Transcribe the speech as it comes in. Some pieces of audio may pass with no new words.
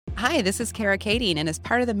Hi, this is Kara Kading, and as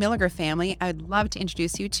part of the Milaeger family, I would love to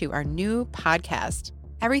introduce you to our new podcast.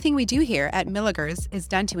 Everything we do here at Milaeger's is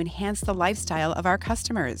done to enhance the lifestyle of our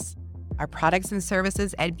customers. Our products and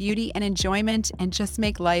services add beauty and enjoyment and just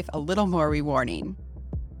make life a little more rewarding.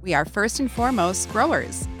 We are first and foremost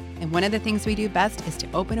growers, and one of the things we do best is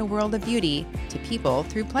to open a world of beauty to people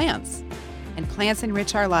through plants. And plants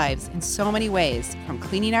enrich our lives in so many ways, from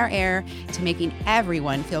cleaning our air to making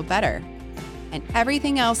everyone feel better. And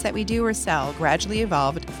everything else that we do or sell gradually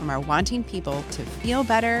evolved from our wanting people to feel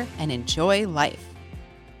better and enjoy life.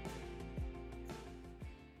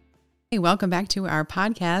 Hey, welcome back to our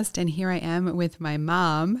podcast. And here I am with my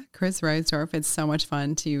mom, Kris. It's so much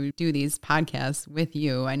fun to do these podcasts with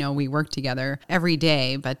you. I know we work together every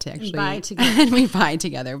day, but to actually we buy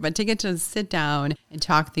together, but to get to sit down and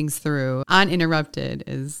talk things through uninterrupted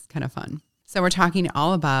is kind of fun. So we're talking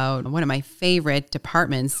all about one of my favorite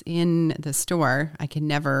departments in the store. I can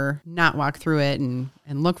never not walk through it and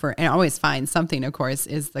look for, and always find something, of course,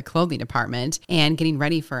 is the clothing department and getting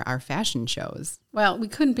ready for our fashion shows. Well, we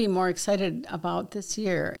couldn't be more excited about this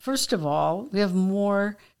year. First of all, we have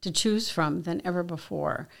more to choose from than ever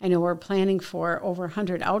before. I know we're planning for over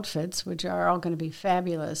 100 outfits, which are all going to be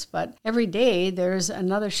fabulous, but every day there's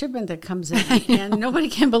another shipment that comes in and nobody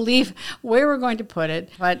can believe where we're going to put it.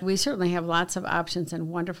 But we certainly have lots of options and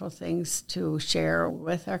wonderful things to share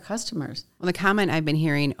with our customers. Well, the comment I've been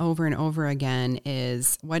hearing over and over again is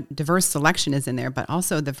what diverse selection is in there, but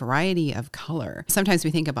also the variety of color. Sometimes we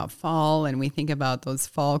think about fall and we think about those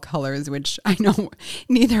fall colors, which I know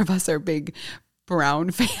neither of us are big brown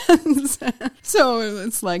fans. So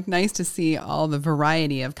it's like nice to see all the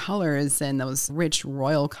variety of colors and those rich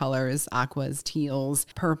royal colors, aquas, teals,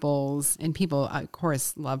 purples, and people, of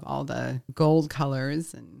course, love all the gold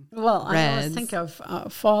colors and reds. I always think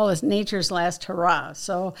of fall as nature's last hurrah.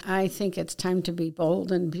 So I think it's time to be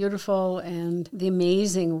bold and beautiful, and the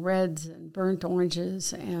amazing reds and burnt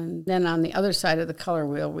oranges. And then on the other side of the color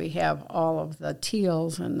wheel, we have all of the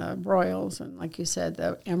teals and the royals and, like you said,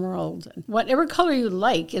 the emerald. And whatever color you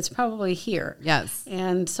like, it's probably here. Yes.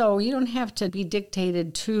 And so you don't have to be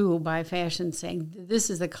dictated to by fashion saying this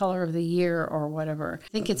is the color of the year or whatever. I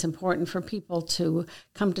think it's important for people to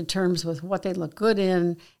come to terms with what they look good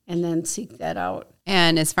in and then seek that out.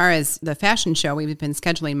 And as far as the fashion show, we've been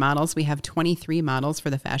scheduling models. We have 23 models for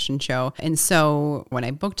the fashion show. And so when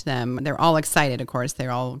I booked them, they're all excited, of course. They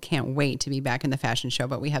all can't wait to be back in the fashion show,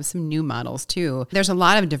 but we have some new models too. There's a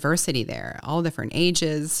lot of diversity there, all different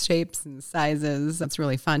ages, shapes, and sizes. It's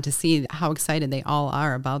really fun to see how excited they all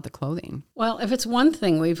are about the clothing. Well, if it's one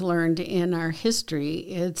thing we've learned in our history,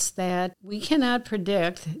 it's that we cannot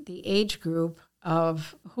predict the age group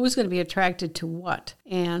of who's going to be attracted to what.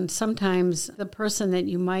 And sometimes the person that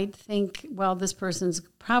you might think, well, this person's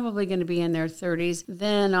probably going to be in their 30s,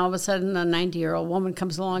 then all of a sudden a 90-year-old woman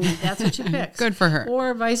comes along and that's what she picks. Good for her.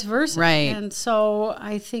 Or vice versa. Right. And so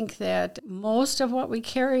I think that most of what we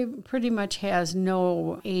carry pretty much has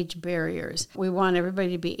no age barriers. We want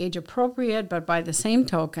everybody to be age appropriate, but by the same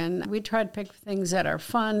token, we try to pick things that are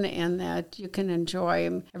fun and that you can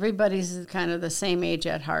enjoy. Everybody's kind of the same age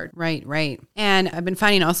at heart. Right, right. And I've been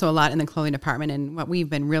finding also a lot in the clothing department, and what we've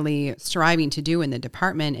been really striving to do in the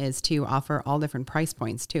department is to offer all different price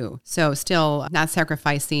points too. So still not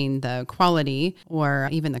sacrificing the quality or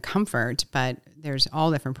even the comfort, but there's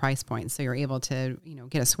all different price points. So you're able to,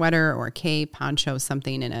 get a sweater or a cape, poncho,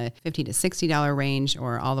 something in a $50 to $60 range,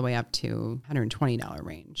 or all the way up to $120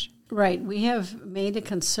 range. Right. We have made a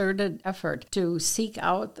concerted effort to seek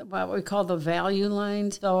out what we call the value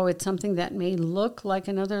lines. So it's something that may look like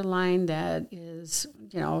another line that is,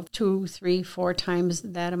 2, 3, 4 times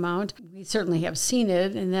that amount. We certainly have seen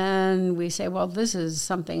it. And then we say, well, this is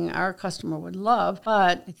something our customer would love.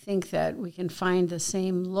 But I think that we can find the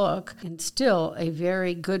same look and still a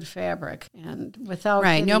very good fabric. And without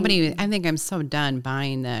I think I'm so done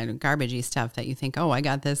buying the garbagey stuff that you think, oh, I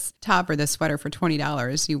got this top or this sweater for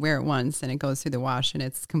 $20. You wear it once and it goes through the wash and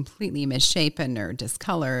it's completely misshapen or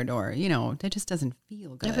discolored, or, that just doesn't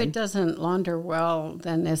feel good. If it doesn't launder well,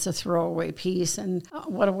 then it's a throwaway piece, and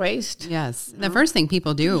what a waste. Yes. The first thing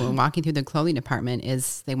people do when walking through the clothing department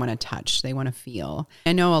is they want to touch, they want to feel.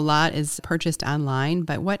 I know a lot is purchased online,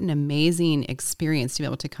 but what an amazing experience to be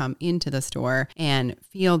able to come into the store and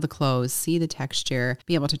feel the clothes, see the texture,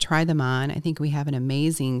 be able to try them on. I think we have an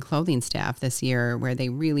amazing clothing staff this year where they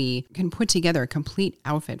really can put together a complete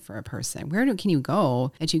outfit for a person. Where can you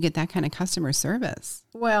go that you get that kind of customer service?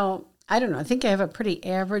 Well, I don't know. I think I have a pretty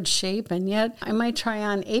average shape, and yet I might try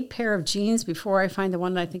on 8 pair of jeans before I find the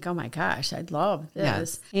one that I think, oh my gosh, I'd love this.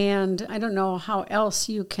 Yes. And I don't know how else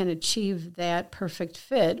you can achieve that perfect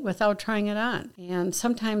fit without trying it on. And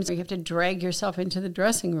sometimes you have to drag yourself into the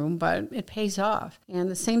dressing room, but it pays off.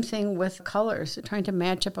 And the same thing with colors, trying to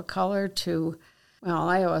match up a color to, well,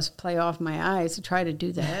 I always play off my eyes to try to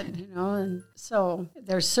do that, and so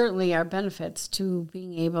there certainly are benefits to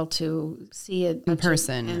being able to see it in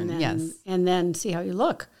person, and then see how you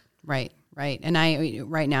look. Right. And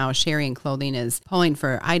right now, Sherry in Clothing is pulling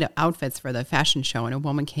for outfits for the fashion show, and a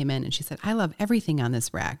woman came in and she said, I love everything on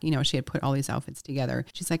this rack. She had put all these outfits together.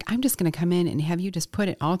 She's like, I'm just going to come in and have you just put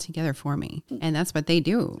it all together for me. And that's what they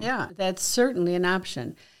do. Yeah, that's certainly an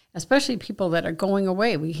option. Especially people that are going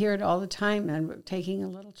away. We hear it all the time, and we're taking a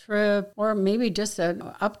little trip, or maybe just an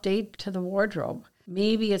update to the wardrobe.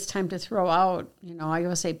 Maybe it's time to throw out, I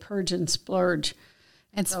always say purge and splurge.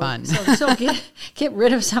 It's fun. So get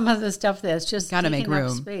rid of some of the stuff that's just gotta make room.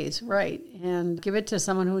 Up space, right? And give it to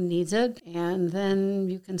someone who needs it, and then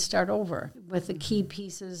you can start over with the key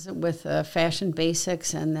pieces, with fashion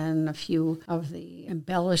basics, and then a few of the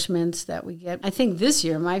embellishments that we get. I think this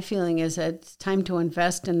year my feeling is that it's time to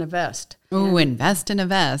invest in a vest. Oh, invest in a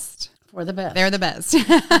vest. For the best. They're the best.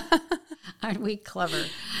 Aren't we clever?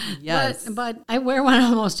 Yes. But I wear one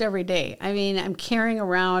almost every day. I mean, I'm carrying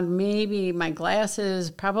around maybe my glasses,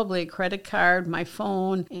 probably a credit card, my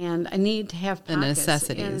phone, and I need to have pockets. The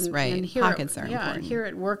necessities, right. And pockets are important. Here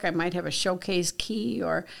at work, I might have a showcase key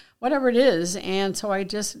or whatever it is. And so I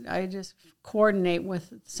just coordinate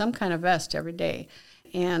with some kind of vest every day.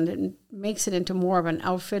 And it makes it into more of an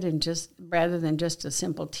outfit and rather than just a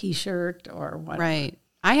simple T-shirt or whatever. Right.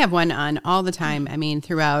 I have one on all the time. I mean,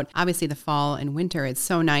 throughout, obviously, the fall and winter, it's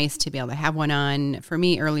so nice to be able to have one on, for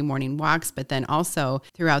me, early morning walks, but then also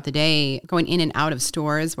throughout the day, going in and out of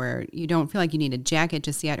stores where you don't feel like you need a jacket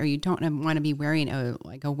just yet, or you don't want to be wearing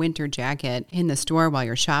a winter jacket in the store while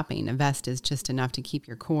you're shopping. A vest is just enough to keep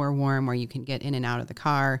your core warm, where you can get in and out of the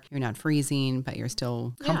car. You're not freezing, but you're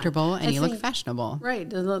still comfortable, and you look fashionable. Right.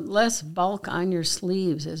 The less bulk on your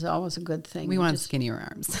sleeves is always a good thing. We want skinnier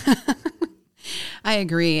arms. I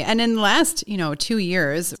agree. And in the last, 2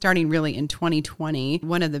 years, starting really in 2020,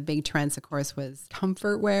 one of the big trends, of course, was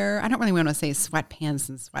comfort wear. I don't really want to say sweatpants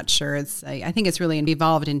and sweatshirts. I think it's really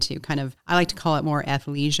evolved into kind of, I like to call it more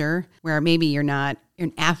athleisure, where maybe you're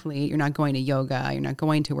an athlete, you're not going to yoga, you're not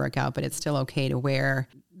going to work out, but it's still okay to wear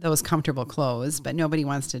those comfortable clothes, but nobody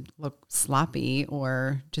wants to look sloppy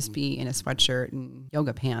or just be in a sweatshirt and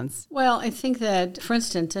yoga pants. Well, I think that, for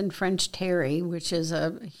instance, in French terry, which is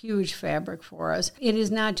a huge fabric for us, it is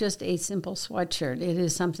not just a simple sweatshirt. It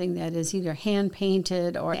is something that is either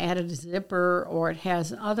hand-painted or added a zipper, or it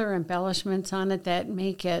has other embellishments on it that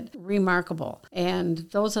make it remarkable. And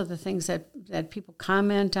those are the things that people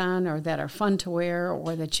comment on, or that are fun to wear,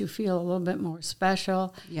 or that you feel a little bit more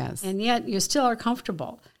special. Yes. And yet you still are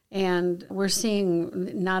comfortable. And we're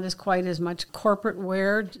seeing not as quite as much corporate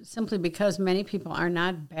wear, simply because many people are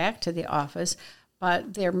not back to the office,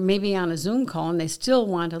 but they're maybe on a Zoom call and they still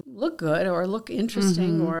want to look good or look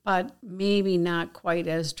interesting, but maybe not quite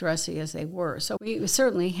as dressy as they were. So we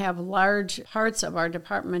certainly have large parts of our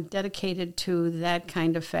department dedicated to that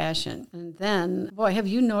kind of fashion. And then, boy, have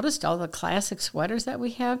you noticed all the classic sweaters that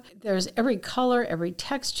we have? There's every color, every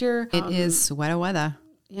texture. It is sweater weather.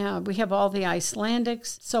 Yeah, we have all the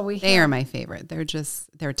Icelandics. They are my favorite.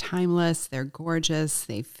 They're timeless. They're gorgeous.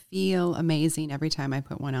 They feel amazing every time I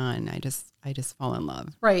put one on. I just fall in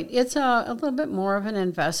love. Right. It's a little bit more of an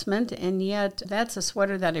investment, and yet that's a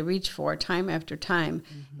sweater that I reach for time after time.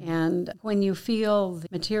 Mm-hmm. And when you feel the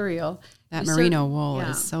material, that merino wool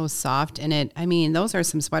is so soft. And those are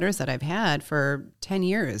some sweaters that I've had for 10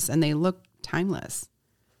 years, and they look timeless.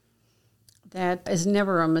 That is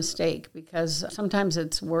never a mistake, because sometimes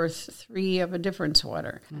it's worth 3 of a different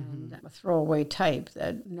sweater, and a throwaway type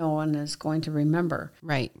that no one is going to remember.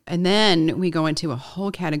 Right. And then we go into a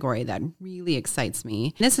whole category that really excites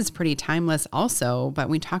me. This is pretty timeless also, but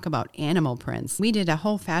we talk about animal prints. We did a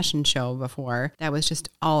whole fashion show before that was just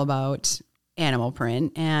all about animal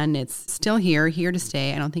print, and it's still here to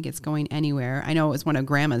stay. I don't think it's going anywhere. I know it was one of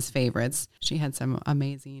Grandma's favorites. She had some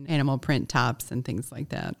amazing animal print tops and things like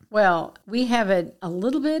that. Well, we have it a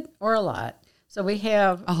little bit or a lot. So we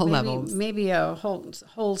have all levels. Maybe a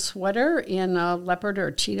whole sweater in a leopard or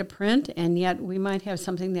cheetah print, and yet we might have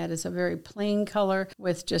something that is a very plain color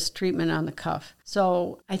with just treatment on the cuff.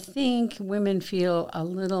 So I think women feel a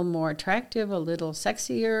little more attractive, a little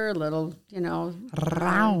sexier, a little,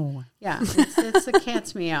 Row. Yeah, it's a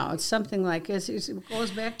cat's meow. It's something like this. It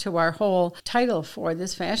goes back to our whole title for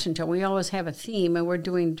this fashion show. We always have a theme, and we're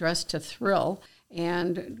doing Dress to Thrill.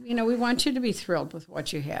 And, we want you to be thrilled with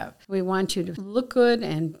what you have. We want you to look good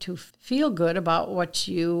and to feel good about what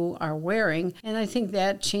you are wearing. And I think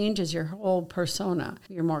that changes your whole persona.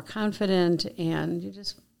 You're more confident and you're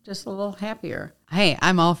just a little happier. Hey,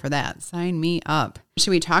 I'm all for that. Sign me up.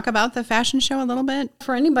 Should we talk about the fashion show a little bit?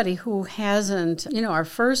 For anybody who hasn't, our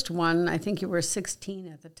first one, I think you were 16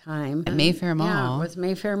 at the time. At Mayfair Mall. Yeah, it was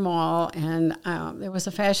Mayfair Mall. And there was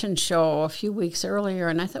a fashion show a few weeks earlier,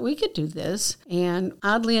 and I thought we could do this. And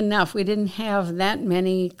oddly enough, we didn't have that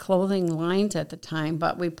many clothing lines at the time,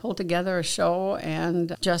 but we pulled together a show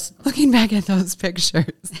and just... Looking back at those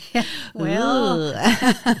pictures. Well...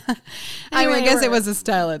 I guess it was a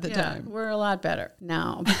style at the time. We're a lot better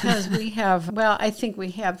now because we have, I think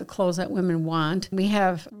we have the clothes that women want. We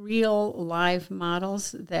have real live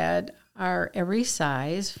models that are every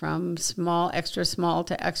size from small, extra small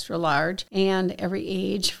to extra large, and every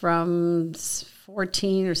age from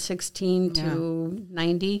 14 or 16 to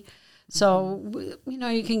 90. So,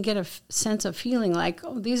 you can get a sense of feeling like,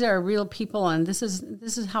 oh, these are real people, and this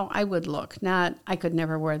is how I would look, not I could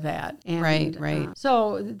never wear that. And, right.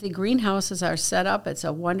 So the greenhouses are set up. It's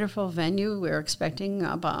a wonderful venue. We're expecting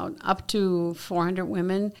about up to 400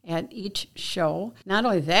 women at each show. Not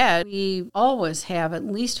only that, we always have at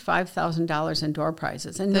least $5,000 in door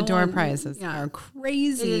prizes. And the door prizes are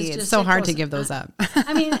crazy. It's so hard to give those up.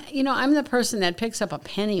 I mean, I'm the person that picks up a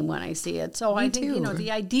penny when I see it. So I think,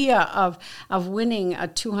 the idea of winning a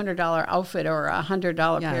 $200 outfit or a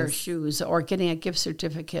 $100 pair of shoes or getting a gift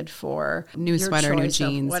certificate for new sweater, new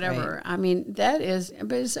jeans, whatever. Right. I mean, that is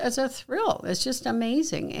it's a thrill. It's just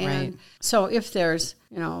amazing. And so if there's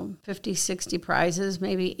 50, 60 prizes,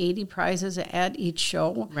 maybe 80 prizes at each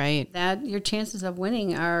show, that your chances of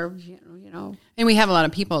winning are, And we have a lot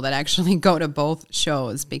of people that actually go to both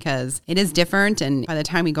shows because it is different. And by the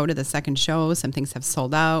time we go to the second show, some things have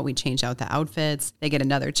sold out. We change out the outfits. They get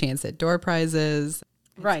another chance at door prizes.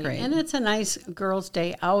 Right. Great. And it's a nice girls'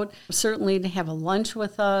 day out, certainly to have a lunch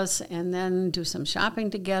with us and then do some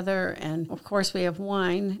shopping together. And, of course, we have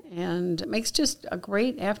wine, and it makes just a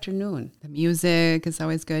great afternoon. The music is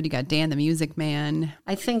always good. You got Dan, the Music Man.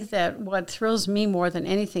 I think that what thrills me more than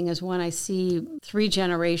anything is when I see 3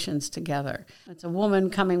 generations together. It's a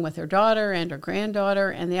woman coming with her daughter and her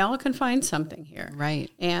granddaughter, and they all can find something here.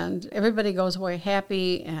 Right. And everybody goes away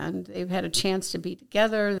happy, and they've had a chance to be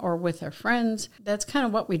together or with their friends. That's kind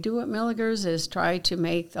of what we do at Milaeger's, is try to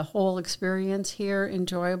make the whole experience here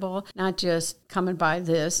enjoyable, not just coming by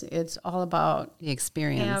this. It's all about the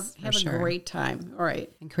experience. Have a great time. All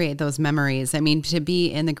right. And create those memories. I mean, to be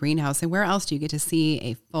in the greenhouse, and where else do you get to see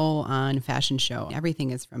a full-on fashion show?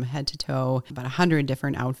 Everything is from head to toe, about 100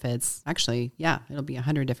 different outfits. Actually, it'll be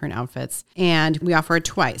 100 different outfits. And we offer it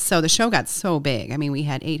twice. So the show got so big. I mean, we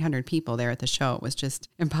had 800 people there at the show. It was just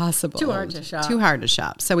impossible. Too hard to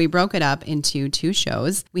shop. So we broke it up into 2 shows.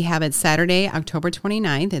 We have it Saturday, October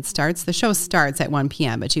 29th. The show starts at 1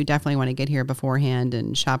 p.m., but you definitely want to get here beforehand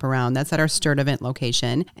and shop around. That's at our Sturt Event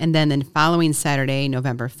location. And then the following Saturday,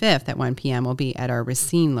 November 5th at 1 p.m. will be at our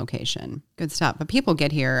Racine location. Good stuff. But people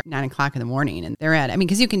get here at 9 o'clock in the morning and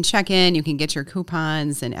because you can check in, you can get your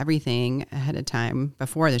coupons and everything ahead of time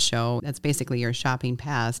before the show. That's basically your shopping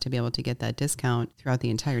pass to be able to get that discount throughout the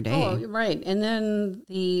entire day. Oh, right. And then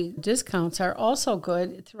the discounts are also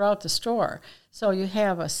good throughout the store. So you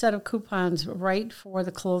have a set of coupons right for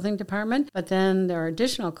the clothing department, but then there are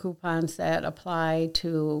additional coupons that apply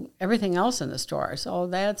to everything else in the store. So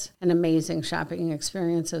that's an amazing shopping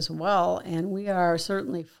experience as well. And we are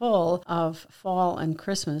certainly full of fall and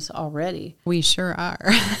Christmas already. We sure are.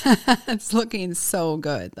 It's looking so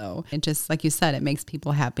good, though. And just like you said, it makes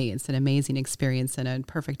people happy. It's an amazing experience and a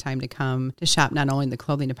perfect time to come to shop not only in the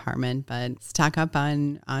clothing department, but stock up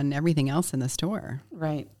on everything else in the store.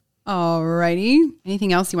 Right. All righty.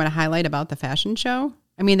 Anything else you want to highlight about the fashion show?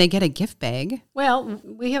 I mean, they get a gift bag. Well,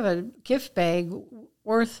 we have a gift bag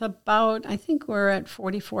worth about, I think we're at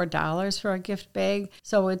 $44 for a gift bag.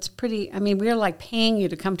 So it's pretty, I mean, we're like paying you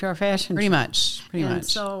to come to our fashion Pretty show. much.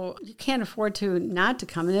 So you can't afford to not to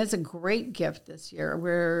come. And it's a great gift this year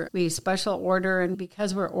where we special order. And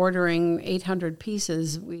because we're ordering 800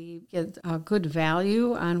 pieces, we get a good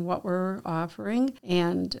value on what we're offering.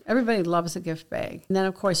 And everybody loves a gift bag. And then,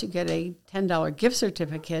 of course, you get a $10 gift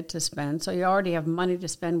certificate to spend. So you already have money to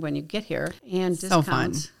spend when you get here. And So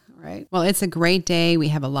discounts. fun. Right. Well, it's a great day. We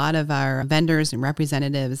have a lot of our vendors and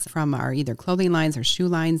representatives from our either clothing lines or shoe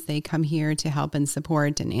lines. They come here to help and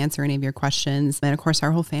support and answer any of your questions. And of course,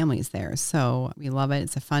 our whole family is there. So we love it.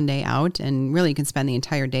 It's a fun day out. And really, you can spend the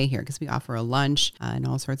entire day here because we offer a lunch and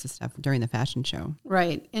all sorts of stuff during the fashion show.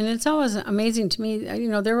 Right. And it's always amazing to me. You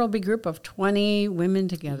know, there will be a group of 20 women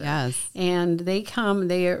together. Yes. And they come,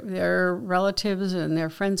 their relatives and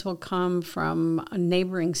their friends will come from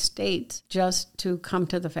neighboring states just to come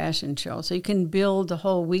to the fashion show. So you can build the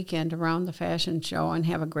whole weekend around the fashion show and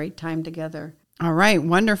have a great time together. All right,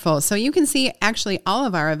 wonderful. So you can see actually all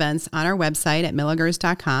of our events on our website at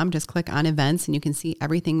milaegers.com. Just click on events and you can see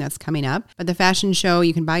everything that's coming up. But the fashion show,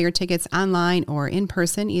 you can buy your tickets online or in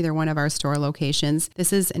person, either one of our store locations.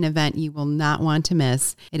 This is an event you will not want to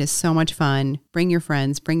miss. It is so much fun. Bring your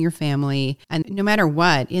friends, bring your family. And no matter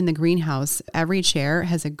what, in the greenhouse, every chair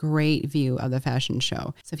has a great view of the fashion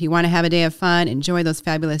show. So if you want to have a day of fun, enjoy those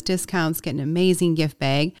fabulous discounts, get an amazing gift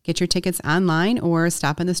bag, get your tickets online or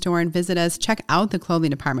stop in the store and visit us. Check out the clothing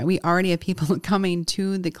department. We already have people coming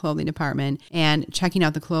to the clothing department and checking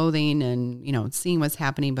out the clothing and, you know, seeing what's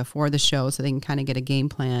happening before the show so they can kind of get a game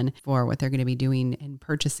plan for what they're going to be doing and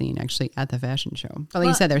purchasing actually at the fashion show. But like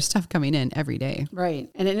you said, there's stuff coming in every day. Right.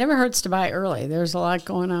 And it never hurts to buy early. There's a lot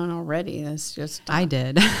going on already. It's just... I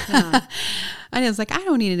did. Yeah. I was like, I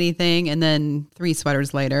don't need anything. And then 3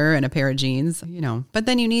 sweaters later and a pair of jeans, you know. But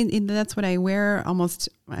then that's what I wear almost,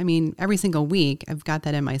 I mean, every single week. I've got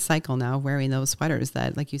that in my cycle now, wearing those sweaters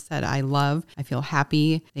that, like you said, I love. I feel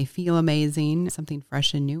happy. They feel amazing. Something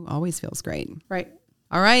fresh and new always feels great. Right.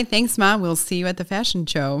 All right. Thanks, Mom. We'll see you at the fashion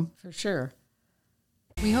show. For sure.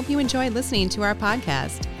 We hope you enjoyed listening to our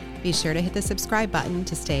podcast. Be sure to hit the subscribe button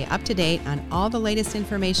to stay up to date on all the latest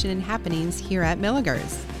information and happenings here at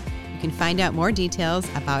Milaeger's. You can find out more details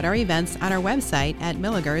about our events on our website at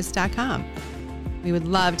milaegers.com. We would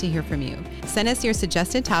love to hear from you. Send us your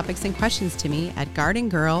suggested topics and questions to me at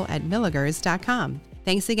gardengirl@milaegers.com.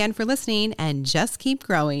 Thanks again for listening and just keep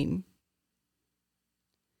growing.